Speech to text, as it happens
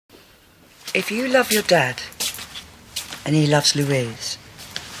If you love your dad and he loves Louise,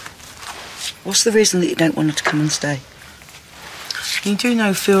 what's the reason that you don't want her to come and stay? You do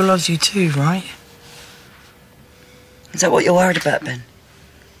know Phil loves you too, right? Is that what you're worried about, Ben?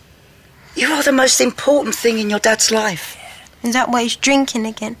 You are the most important thing in your dad's life. Is that why he's drinking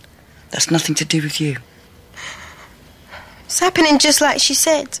again? That's nothing to do with you. It's happening just like she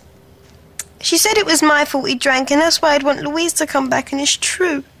said. She said it was my fault he drank, and that's why I'd want Louise to come back, and it's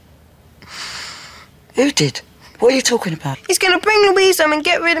true. Who did? What are you talking about? He's going to bring Louise home and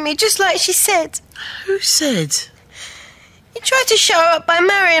get rid of me, just like she said. Who said? He tried to show her up by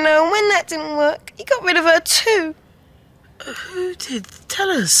marrying her, and when that didn't work, he got rid of her too. Who did? Tell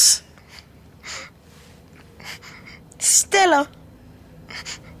us. Stella.